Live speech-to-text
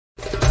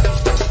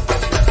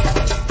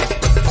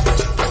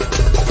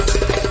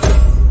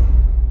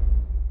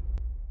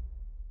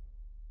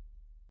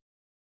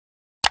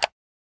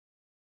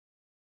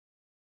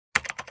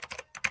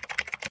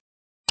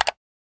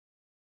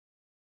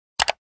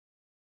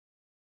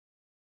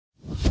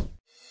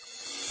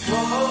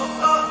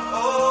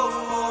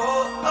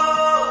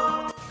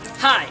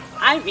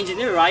I'm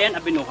Engineer Ryan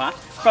Abenuha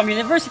from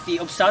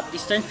University of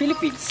Southeastern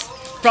Philippines.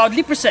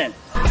 Proudly present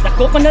the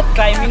coconut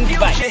climbing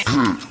device.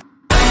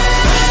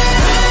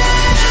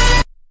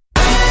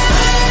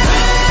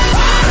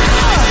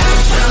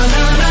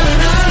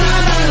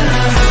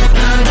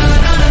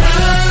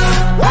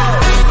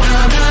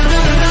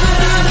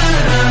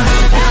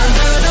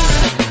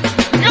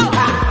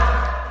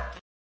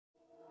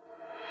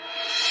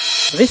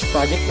 This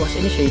project was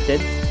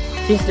initiated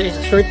since there is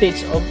a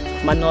shortage of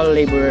manual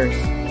laborers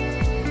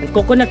and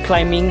coconut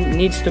climbing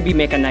needs to be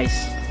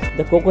mechanized.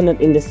 The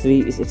coconut industry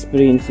is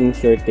experiencing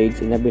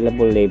shortage in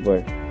available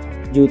labor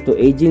due to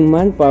aging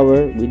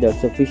manpower without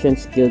sufficient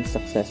skilled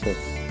successors.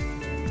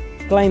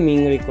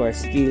 Climbing requires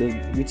skill,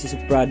 which is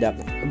a product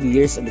of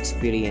years of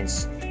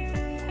experience.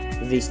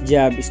 This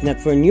job is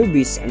not for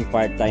newbies and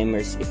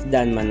part-timers if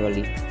done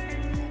manually.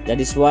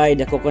 That is why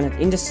the coconut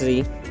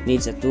industry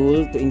needs a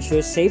tool to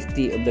ensure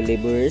safety of the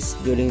laborers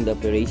during the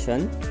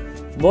operation,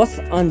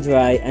 both on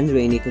dry and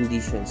rainy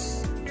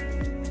conditions.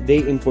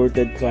 They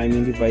imported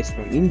climbing device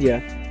from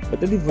India,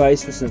 but the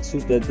device was not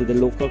suited to the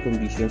local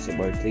conditions of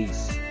our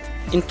trees.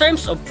 In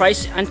terms of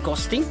price and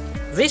costing,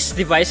 this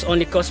device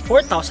only costs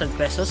 4,000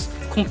 pesos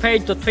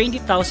compared to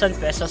 20,000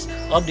 pesos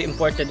of the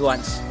imported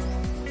ones.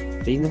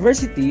 The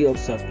University of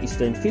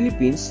Southeastern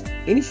Philippines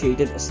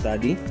initiated a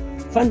study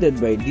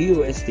funded by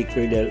DOST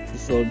Cradle to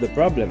solve the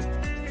problem.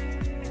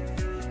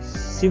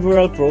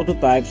 Several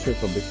prototypes were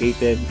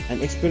fabricated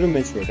and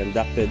experiments were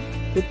conducted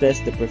to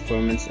test the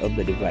performance of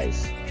the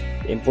device.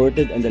 The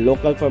imported and the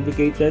local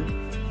fabricated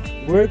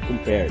were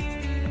compared.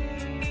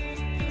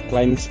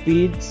 Climbing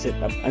speed,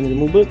 setup and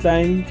removal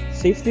time,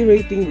 safety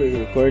rating were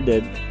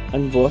recorded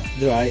on both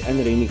dry and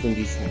rainy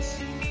conditions.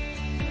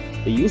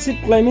 The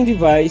USIP climbing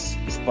device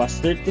is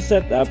faster to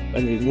set up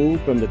and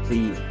remove from the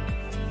tree.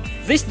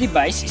 This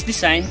device is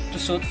designed to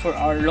suit for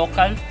our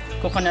local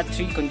coconut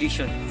tree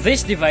condition.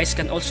 This device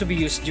can also be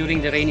used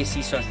during the rainy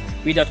season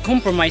without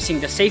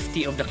compromising the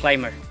safety of the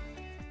climber.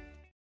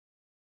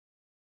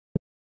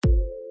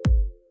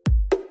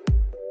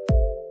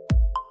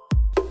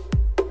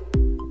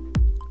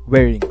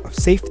 Wearing of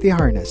safety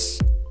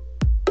harness.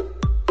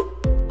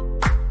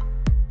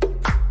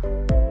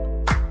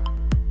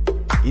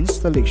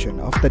 Installation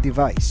of the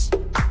device.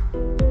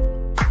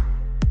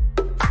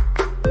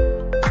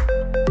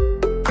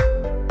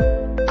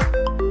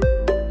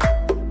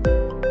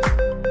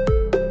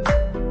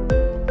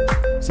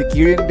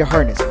 Securing the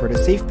harness for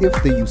the safety of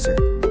the user.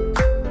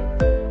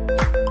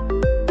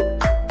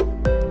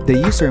 The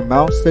user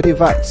mounts the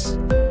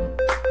device.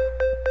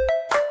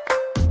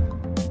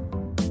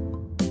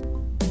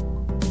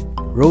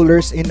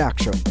 Rollers in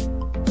action.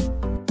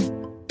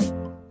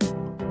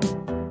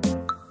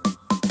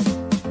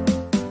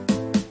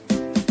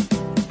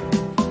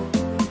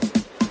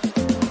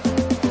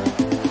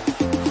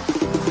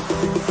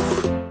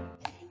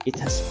 It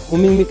has a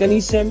homing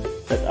mechanism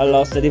that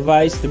allows the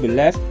device to be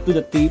left to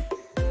the tip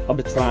of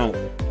the trunk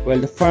while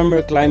the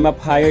farmer climb up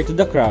higher to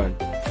the crown.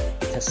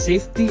 It has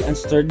safety and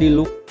sturdy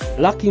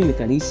locking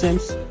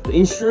mechanisms to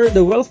ensure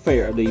the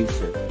welfare of the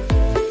user.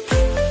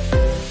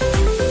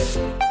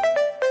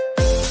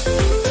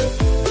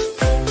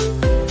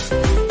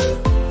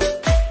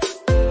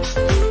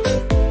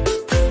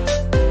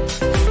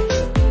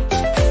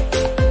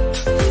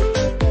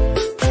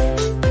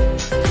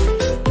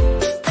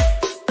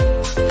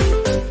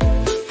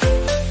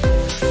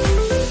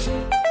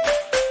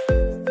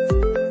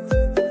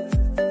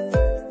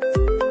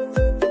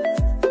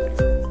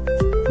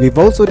 We've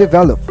also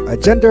developed a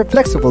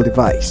gender-flexible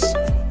device.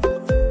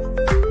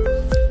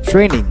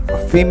 Training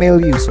of female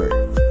user.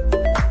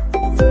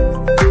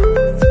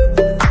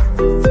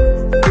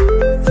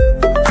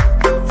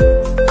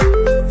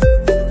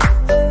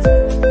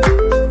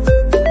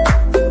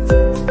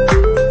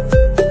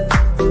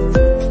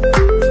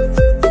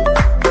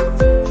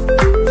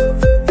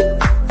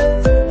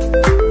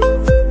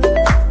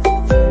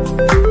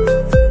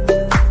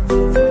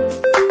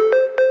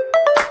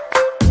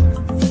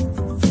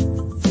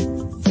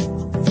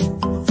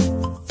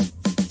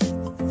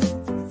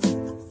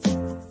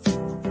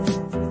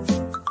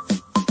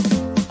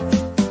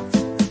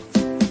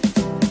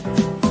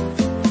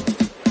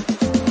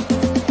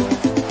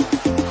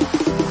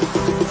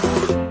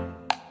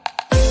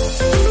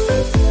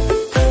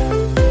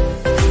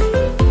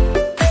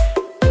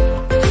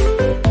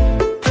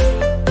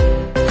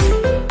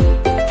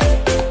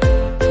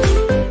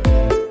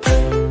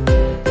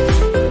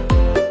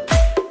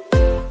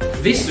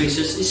 This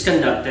research is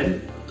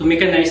conducted to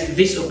mechanize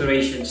these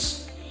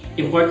operations.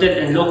 Imported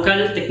and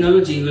local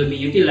technology will be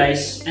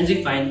utilized and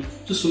refined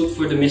to suit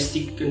for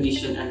domestic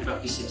conditions and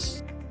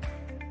practices.